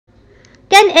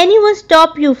Can anyone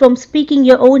stop you from speaking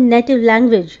your own native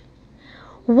language?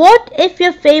 What if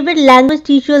your favorite language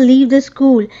teacher leaves the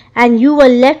school and you were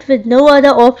left with no other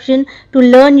option to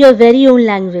learn your very own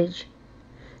language?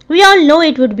 We all know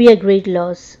it would be a great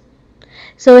loss.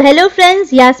 So hello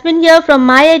friends, Yasmin here from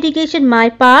My Education My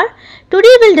Power.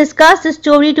 Today we'll discuss the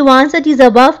story to answer these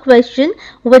above questions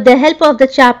with the help of the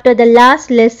chapter The Last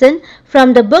Lesson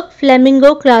from the book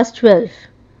Flamingo Class 12.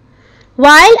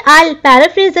 While I'll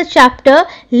paraphrase the chapter,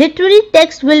 literary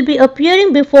text will be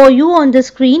appearing before you on the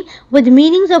screen with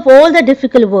meanings of all the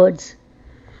difficult words.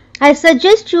 I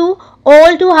suggest you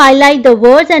all to highlight the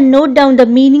words and note down the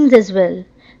meanings as well.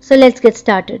 So let's get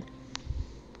started.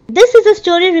 This is a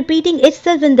story repeating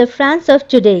itself in the France of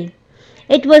today.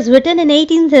 It was written in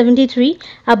 1873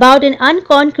 about an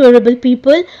unconquerable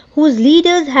people whose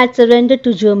leaders had surrendered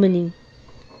to Germany.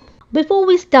 Before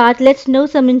we start, let's know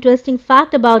some interesting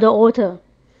fact about the author.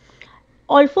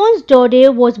 Alphonse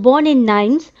Daudet was born in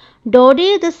Nimes.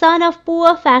 Daudet, the son of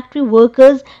poor factory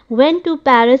workers, went to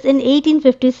Paris in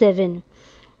 1857,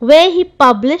 where he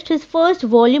published his first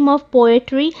volume of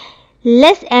poetry,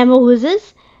 Les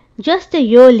Amoureuses, just a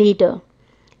year later.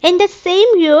 In that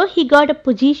same year, he got a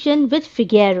position with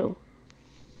Figaro.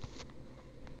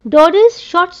 Daudet's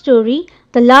short story,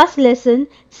 The Last Lesson,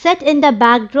 set in the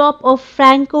backdrop of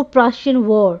Franco-Prussian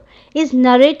War, is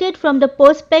narrated from the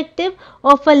perspective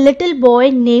of a little boy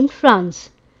named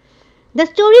Franz. The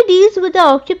story deals with the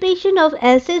occupation of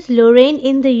Alsace-Lorraine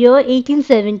in the year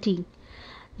 1870.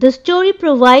 The story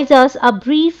provides us a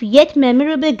brief yet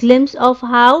memorable glimpse of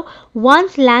how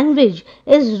one's language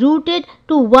is rooted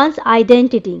to one's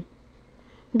identity.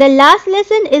 The last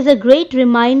lesson is a great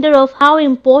reminder of how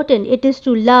important it is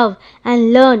to love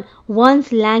and learn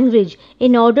one's language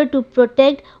in order to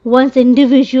protect one's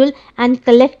individual and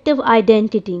collective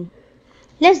identity.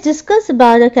 Let's discuss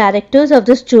about the characters of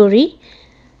the story.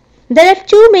 There are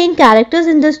two main characters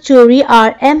in the story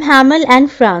are M. Hamel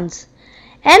and Franz.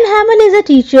 M. Hamel is a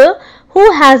teacher who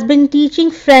has been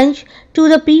teaching French to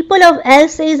the people of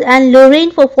Alsace and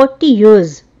Lorraine for 40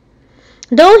 years.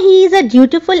 Though he is a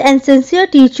dutiful and sincere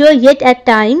teacher, yet at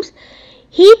times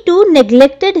he too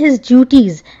neglected his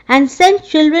duties and sent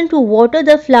children to water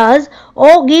the flowers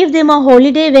or gave them a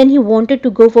holiday when he wanted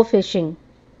to go for fishing.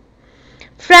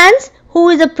 Franz, who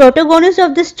is the protagonist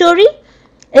of the story,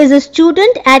 is a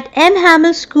student at M.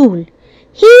 Hamel School.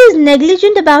 He is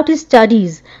negligent about his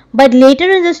studies, but later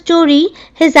in the story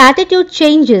his attitude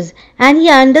changes and he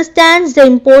understands the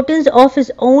importance of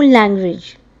his own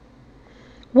language.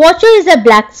 Watcher is a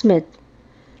blacksmith.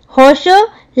 Hausher,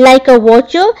 like a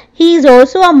watcher, he is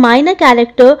also a minor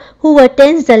character who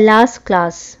attends the last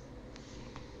class.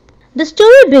 The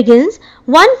story begins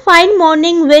one fine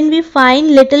morning when we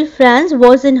find little Franz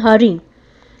was in a hurry,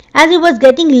 as he was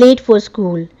getting late for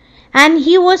school, and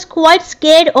he was quite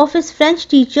scared of his French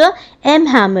teacher M.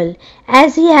 Hamel,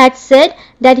 as he had said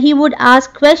that he would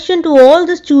ask questions to all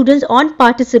the students on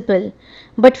participle,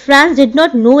 but Franz did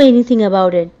not know anything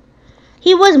about it.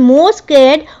 He was more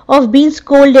scared of being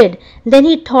scolded than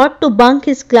he thought to bunk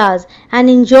his class and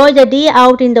enjoy the day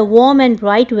out in the warm and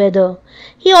bright weather.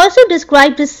 He also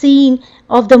described the scene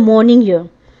of the morning here.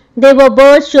 There were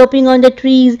birds chirping on the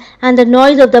trees, and the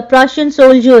noise of the Prussian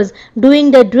soldiers doing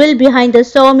the drill behind the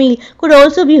sawmill could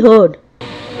also be heard.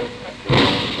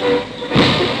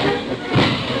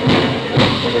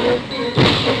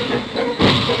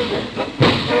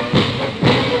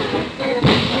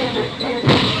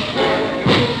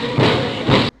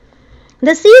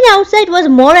 The scene outside was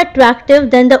more attractive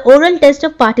than the oral test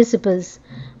of participles,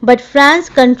 but Franz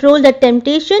controlled the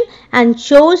temptation and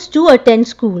chose to attend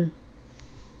school.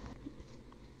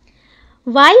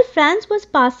 While Franz was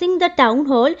passing the town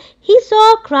hall, he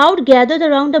saw a crowd gathered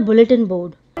around a bulletin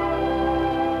board.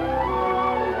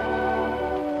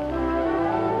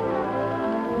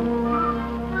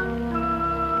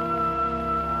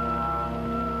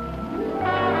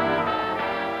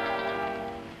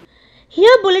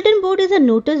 Here, bulletin board is a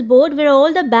notice board where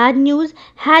all the bad news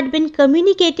had been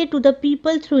communicated to the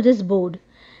people through this board.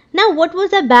 Now, what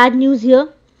was the bad news here?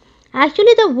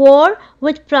 Actually, the war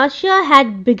with Prussia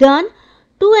had begun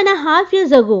 2.5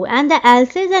 years ago, and the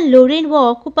Alsace and Lorraine were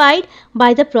occupied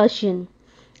by the Prussians.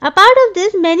 Apart of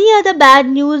this, many other bad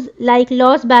news like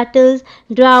lost battles,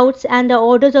 droughts, and the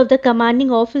orders of the commanding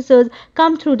officers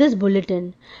come through this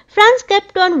bulletin. Franz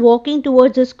kept on walking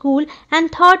towards the school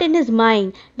and thought in his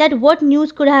mind that what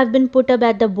news could have been put up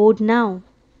at the board now.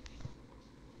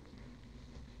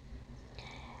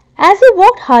 As he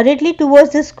walked hurriedly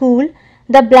towards the school,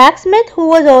 the blacksmith, who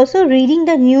was also reading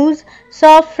the news,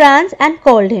 saw Franz and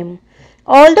called him.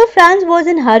 Although Franz was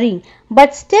in a hurry,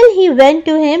 but still he went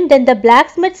to him. Then the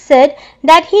blacksmith said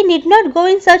that he need not go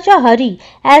in such a hurry,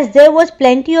 as there was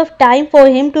plenty of time for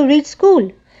him to reach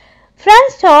school.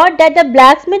 Franz thought that the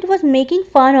blacksmith was making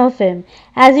fun of him,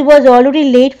 as he was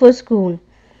already late for school.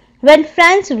 When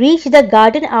Franz reached the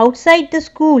garden outside the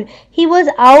school, he was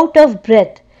out of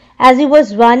breath, as he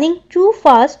was running too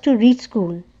fast to reach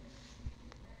school.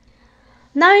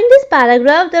 Now in this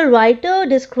paragraph, the writer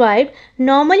described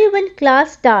normally when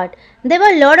class start, there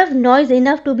were a lot of noise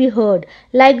enough to be heard,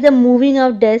 like the moving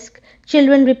of desks,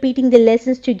 children repeating the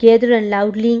lessons together and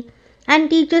loudly, and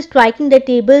teachers striking the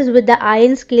tables with the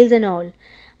iron scales and all.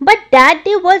 But that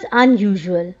day was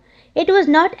unusual. It was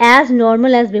not as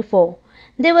normal as before.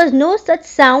 There was no such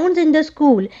sounds in the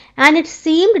school, and it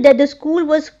seemed that the school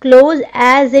was closed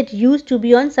as it used to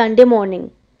be on Sunday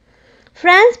morning.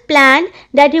 Franz planned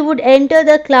that he would enter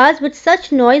the class with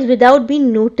such noise without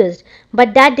being noticed,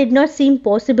 but that did not seem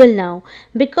possible now,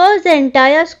 because the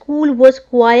entire school was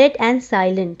quiet and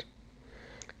silent.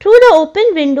 Through the open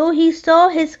window he saw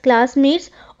his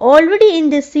classmates already in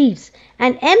their seats,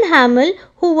 and M. Hamel,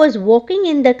 who was walking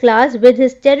in the class with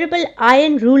his terrible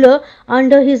iron ruler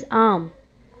under his arm.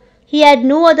 He had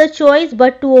no other choice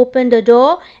but to open the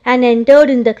door and entered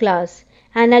in the class,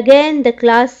 and again the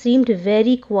class seemed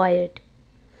very quiet.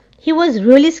 He was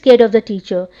really scared of the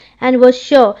teacher and was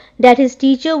sure that his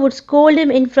teacher would scold him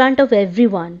in front of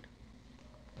everyone.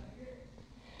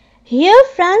 Here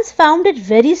Franz found it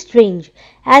very strange,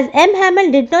 as M.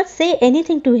 Hamel did not say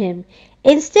anything to him,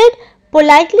 instead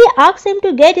politely asked him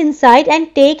to get inside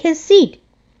and take his seat.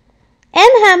 M.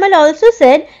 Hamel also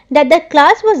said that the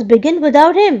class was begin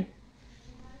without him.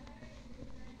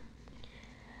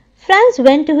 Franz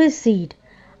went to his seat.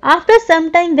 After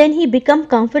some time, when he became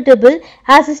comfortable,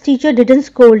 as his teacher didn't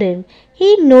scold him,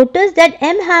 he noticed that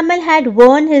M. Hamel had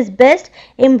worn his best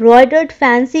embroidered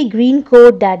fancy green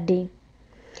coat that day.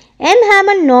 M.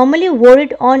 Hamel normally wore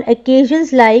it on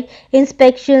occasions like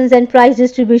inspections and prize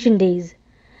distribution days.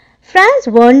 Franz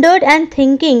wondered and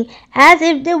thinking as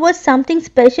if there was something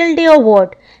special day or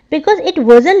what, because it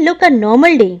wasn't look a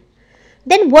normal day.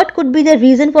 Then what could be the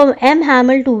reason for M.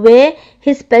 Hamel to wear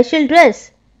his special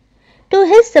dress? To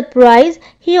his surprise,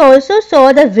 he also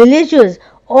saw the villagers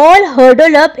all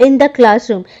huddled up in the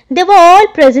classroom. They were all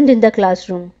present in the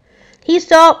classroom. He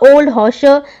saw old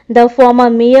Hosher, the former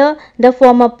mayor, the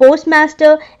former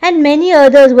postmaster, and many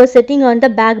others were sitting on the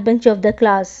back bench of the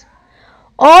class.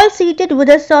 All seated with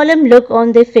a solemn look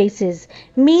on their faces,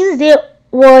 means they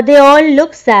all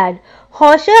looked sad.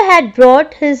 Hosher had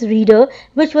brought his reader,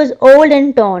 which was old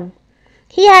and torn.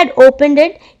 He had opened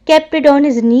it, kept it on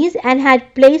his knees, and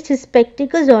had placed his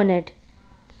spectacles on it.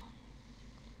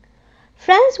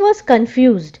 Franz was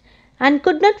confused and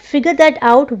could not figure that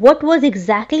out what was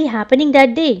exactly happening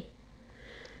that day.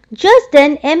 Just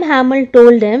then M. Hamel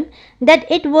told them that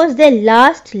it was their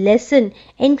last lesson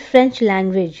in French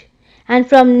language, and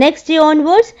from next day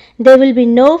onwards there will be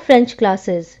no French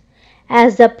classes,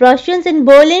 as the Prussians in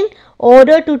Berlin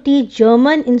ordered to teach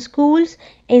German in schools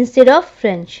instead of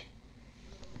French.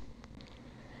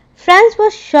 Franz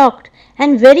was shocked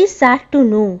and very sad to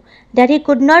know that he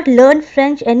could not learn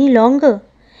French any longer,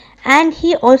 and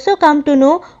he also come to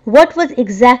know what was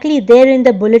exactly there in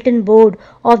the bulletin board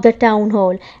of the town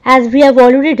hall, as we have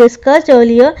already discussed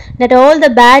earlier that all the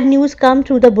bad news come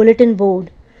through the bulletin board,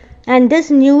 and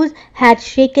this news had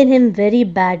shaken him very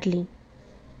badly.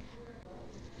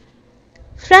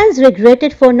 Franz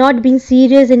regretted for not being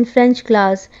serious in French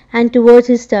class and towards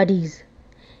his studies.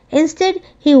 Instead,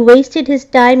 he wasted his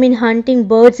time in hunting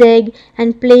birds' eggs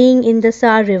and playing in the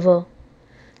Saar River.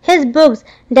 His books,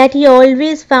 that he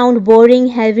always found boring,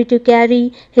 heavy to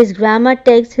carry, his grammar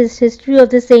text, his history of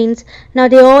the saints, now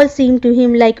they all seemed to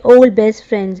him like old best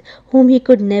friends whom he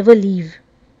could never leave.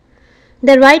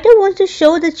 The writer wants to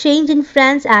show the change in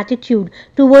Franz's attitude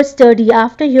towards study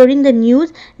after hearing the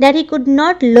news that he could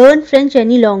not learn French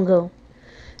any longer.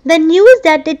 The news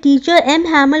that the teacher M.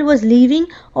 Hamel was leaving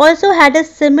also had a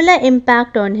similar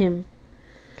impact on him.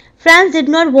 Franz did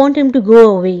not want him to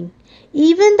go away.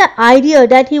 Even the idea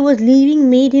that he was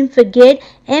leaving made him forget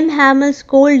M. Hamel's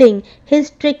scolding, his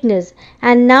strictness,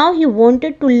 and now he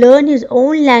wanted to learn his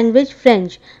own language,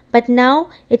 French, but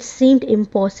now it seemed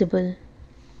impossible.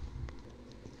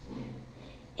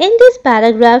 In this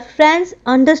paragraph, Franz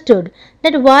understood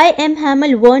that why M.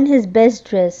 Hamel wore his best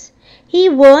dress. He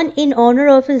wore in honor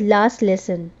of his last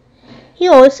lesson. He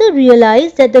also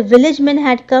realized that the village men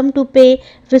had come to pay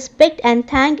respect and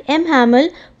thank M. Hamel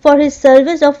for his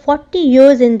service of 40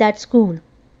 years in that school.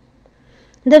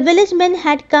 The village men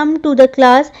had come to the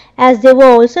class as they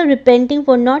were also repenting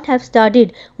for not have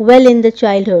studied well in the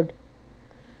childhood.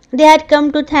 They had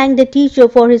come to thank the teacher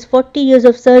for his 40 years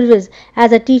of service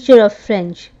as a teacher of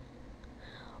French.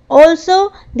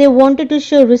 Also, they wanted to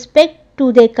show respect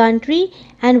to their country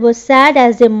and were sad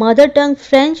as their mother tongue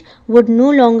French would no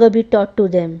longer be taught to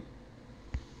them.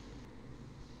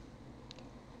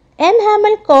 M.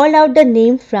 Hamel called out the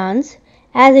name France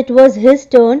as it was his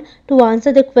turn to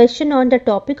answer the question on the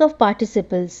topic of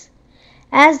participles.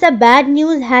 As the bad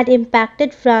news had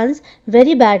impacted Franz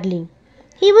very badly,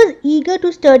 he was eager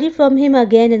to study from him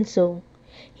again, and so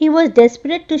he was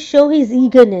desperate to show his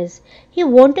eagerness. He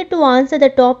wanted to answer the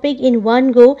topic in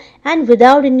one go and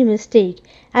without any mistake,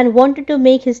 and wanted to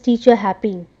make his teacher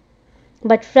happy.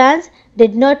 But Franz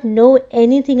did not know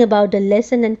anything about the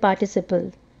lesson and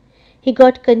participle. He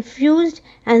got confused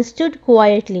and stood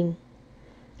quietly.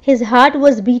 His heart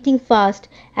was beating fast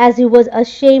as he was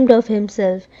ashamed of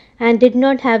himself and did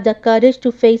not have the courage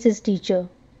to face his teacher.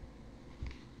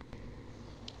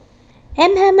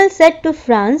 M. Hamel said to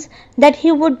Franz that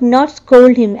he would not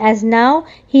scold him as now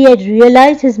he had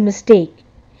realized his mistake.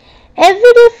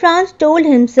 Every day Franz told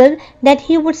himself that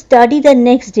he would study the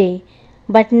next day,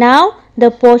 but now the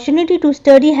opportunity to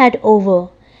study had over,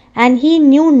 and he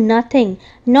knew nothing,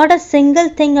 not a single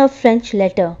thing of French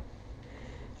letter.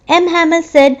 M. Hamel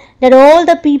said that all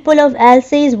the people of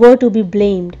Alsace were to be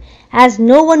blamed, as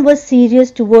no one was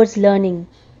serious towards learning.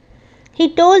 He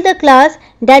told the class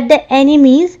that the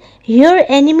enemies, here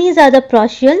enemies are the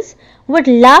Prussians, would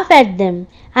laugh at them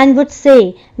and would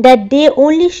say that they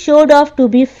only showed off to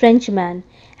be Frenchmen,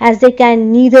 as they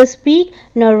can neither speak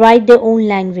nor write their own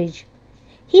language.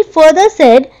 He further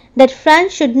said that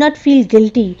France should not feel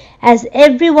guilty, as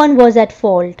everyone was at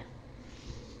fault.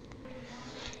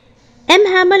 M.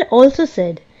 Hamel also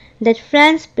said that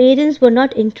Franz's parents were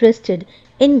not interested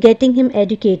in getting him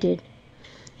educated.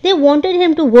 They wanted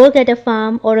him to work at a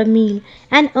farm or a mill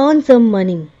and earn some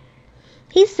money.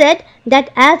 He said that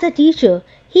as a teacher,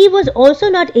 he was also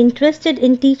not interested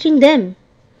in teaching them.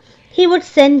 He would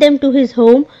send them to his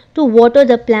home to water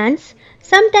the plants.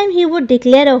 Sometimes he would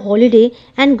declare a holiday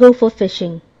and go for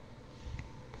fishing.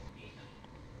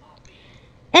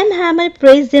 M. Hamel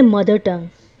praised their mother tongue.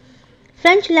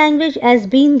 French language has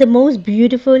been the most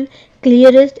beautiful,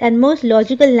 clearest and most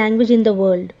logical language in the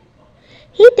world.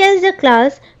 He tells the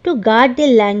class to guard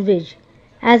their language,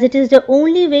 as it is the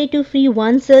only way to free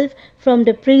oneself from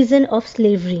the prison of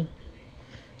slavery.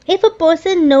 If a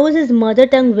person knows his mother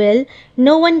tongue well,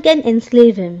 no one can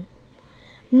enslave him.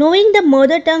 Knowing the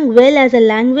mother tongue well as a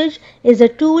language is a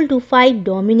tool to fight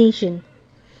domination.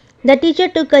 The teacher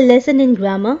took a lesson in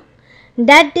grammar.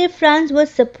 That day Franz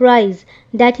was surprised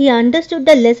that he understood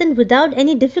the lesson without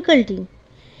any difficulty.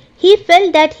 He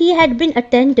felt that he had been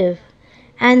attentive,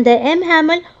 and the M.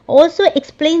 Hamel also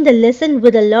explained the lesson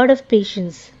with a lot of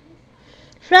patience.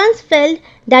 Franz felt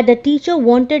that the teacher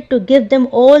wanted to give them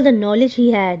all the knowledge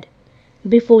he had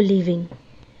before leaving.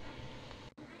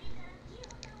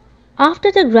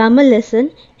 After the grammar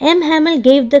lesson, M. Hamel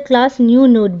gave the class new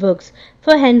notebooks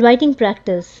for handwriting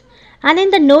practice. And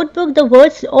in the notebook the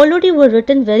words already were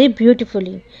written very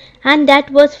beautifully, and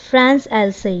that was France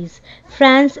Alsace,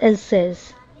 France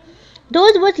Alsace.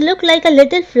 Those words looked like a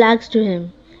little flags to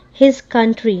him. His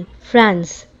country,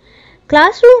 France.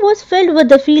 Classroom was filled with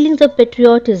the feelings of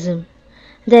patriotism.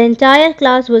 The entire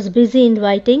class was busy in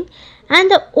writing, and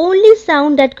the only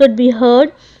sound that could be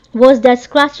heard was that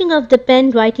scratching of the pen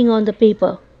writing on the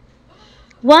paper.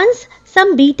 Once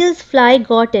some beetles fly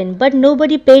got in, but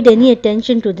nobody paid any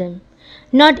attention to them.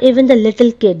 Not even the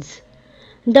little kids.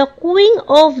 The cooing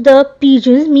of the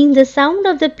pigeons means the sound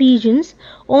of the pigeons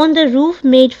on the roof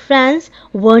made Franz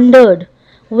wondered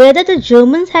whether the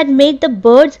Germans had made the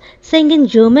birds sing in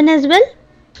German as well.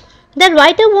 The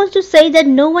writer wants to say that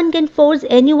no one can force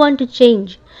anyone to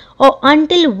change, or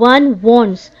until one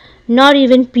wants, not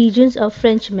even pigeons or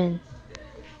Frenchmen.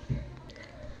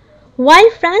 While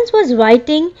Franz was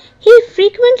writing, he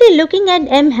frequently looking at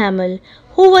M. Hamel,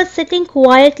 who was sitting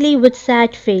quietly with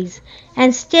sad face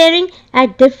and staring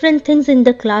at different things in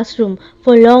the classroom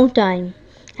for a long time,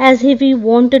 as if he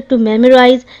wanted to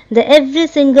memorize every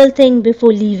single thing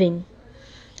before leaving.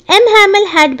 M. Hamel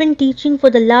had been teaching for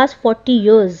the last 40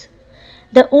 years.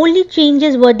 The only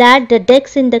changes were that the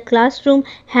desks in the classroom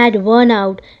had worn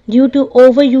out due to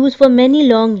overuse for many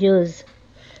long years.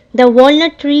 The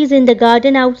walnut trees in the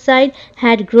garden outside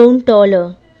had grown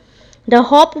taller. The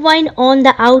hop vine on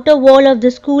the outer wall of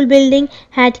the school building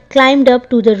had climbed up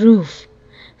to the roof.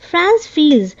 Franz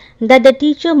feels that the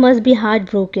teacher must be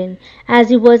heartbroken, as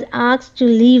he was asked to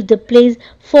leave the place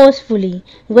forcefully,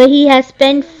 where he has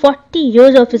spent 40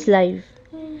 years of his life.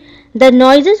 The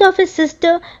noises of his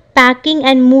sister packing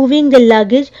and moving the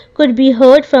luggage could be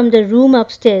heard from the room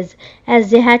upstairs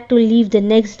as they had to leave the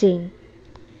next day.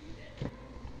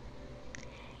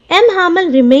 M. Hamel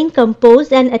remained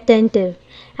composed and attentive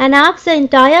and asked the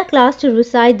entire class to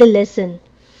recite the lesson.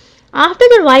 After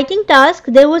the writing task,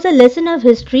 there was a lesson of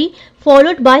history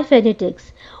followed by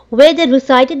phonetics, where they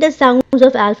recited the sounds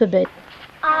of alphabet.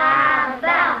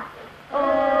 Ava,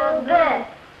 over,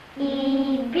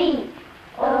 eb,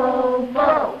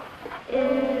 ovo,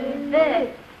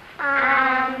 uv,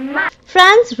 amma.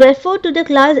 Franz referred to the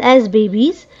class as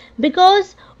babies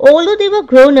because although they were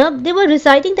grown up, they were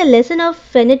reciting the lesson of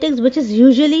phonetics, which is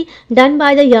usually done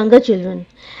by the younger children.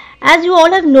 As you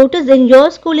all have noticed in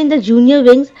your school in the junior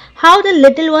wings, how the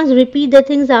little ones repeat the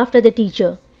things after the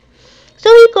teacher. So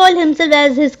he called himself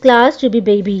as his class to be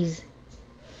babies.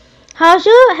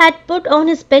 Hajar had put on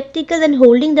his spectacles and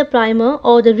holding the primer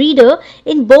or the reader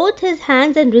in both his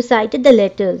hands and recited the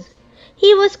letters.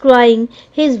 He was crying,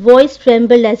 his voice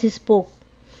trembled as he spoke.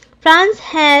 Franz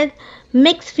had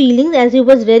mixed feelings as he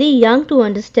was very young to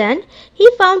understand. He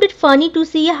found it funny to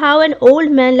see how an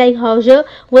old man like Hajar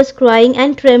was crying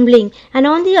and trembling, and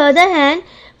on the other hand,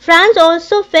 Franz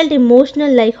also felt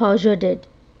emotional like Hajar did.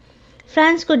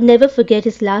 Franz could never forget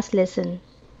his last lesson.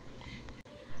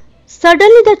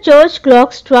 Suddenly the church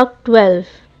clock struck 12.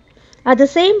 At the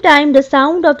same time, the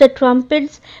sound of the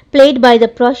trumpets played by the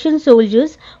Prussian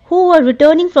soldiers who were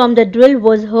returning from the drill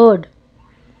was heard.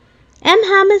 M.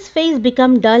 Hamel's face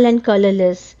became dull and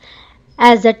colorless,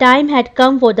 as the time had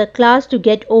come for the class to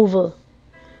get over.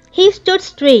 He stood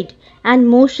straight and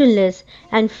motionless,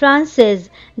 and Franz says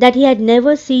that he had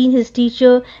never seen his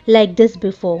teacher like this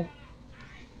before.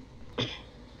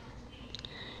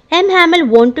 M. Hamel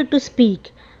wanted to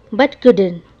speak, but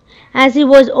couldn't, as he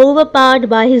was overpowered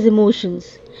by his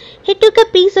emotions. He took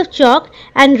a piece of chalk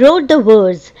and wrote the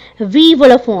words "Vive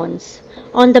la France"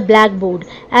 on the blackboard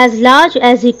as large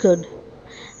as he could.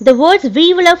 The words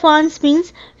 "Vive la France"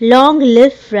 means "Long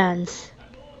live France."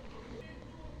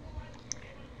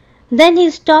 Then he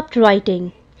stopped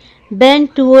writing,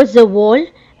 bent towards the wall,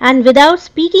 and without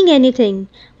speaking anything,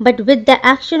 but with the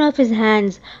action of his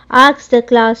hands, asked the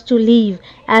class to leave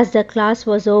as the class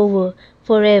was over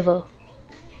forever.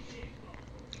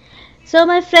 So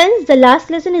my friends, the last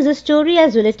lesson is a story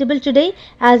as relatable today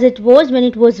as it was when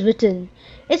it was written.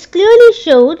 It clearly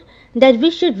showed that we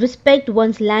should respect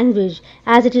one's language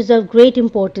as it is of great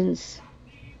importance.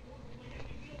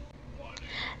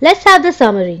 Let's have the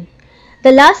summary.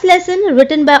 The last lesson,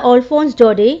 written by Alphonse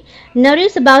Daudet,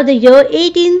 narrates about the year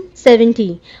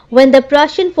 1870 when the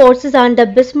Prussian forces under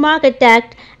Bismarck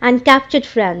attacked and captured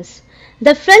France.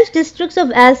 The French districts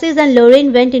of Alsace and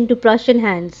Lorraine went into Prussian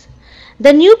hands.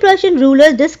 The new Prussian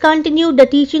rulers discontinued the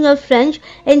teaching of French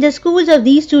in the schools of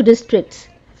these two districts.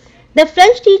 The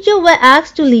French teachers were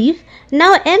asked to leave.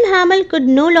 Now M. Hamel could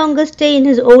no longer stay in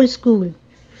his old school.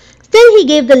 Still he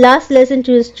gave the last lesson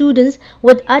to his students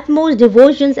with utmost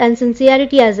devotion and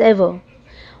sincerity as ever.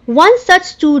 One such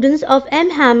student of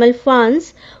M. Hamel,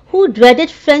 Franz, who dreaded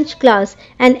French class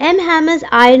and M. Hamel's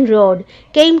iron rod,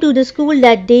 came to the school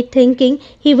that day thinking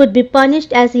he would be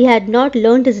punished as he had not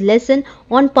learned his lesson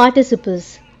on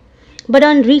participles. But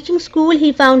on reaching school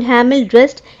he found Hamel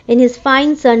dressed in his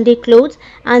fine Sunday clothes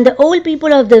and the old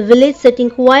people of the village sitting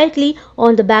quietly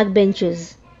on the back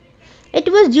benches. It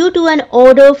was due to an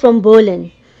order from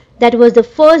Berlin. That was the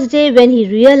first day when he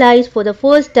realized for the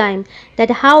first time that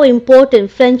how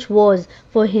important French was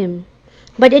for him.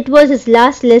 But it was his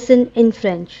last lesson in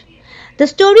French. The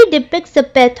story depicts the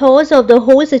pathos of the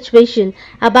whole situation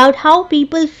about how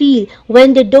people feel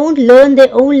when they don't learn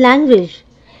their own language.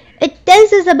 It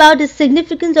tells us about the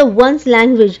significance of one's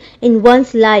language in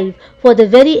one's life for the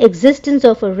very existence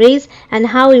of a race and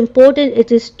how important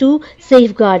it is to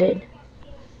safeguard it.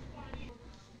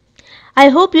 I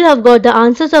hope you have got the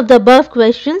answers of the above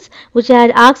questions which I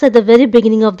had asked at the very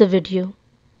beginning of the video.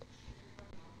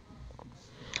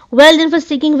 Well done for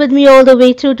sticking with me all the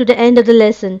way through to the end of the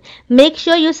lesson. Make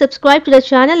sure you subscribe to the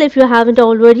channel if you haven't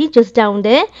already, just down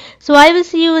there. So I will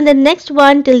see you in the next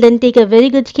one. Till then, take a very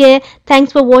good care.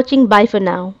 Thanks for watching. Bye for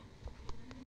now.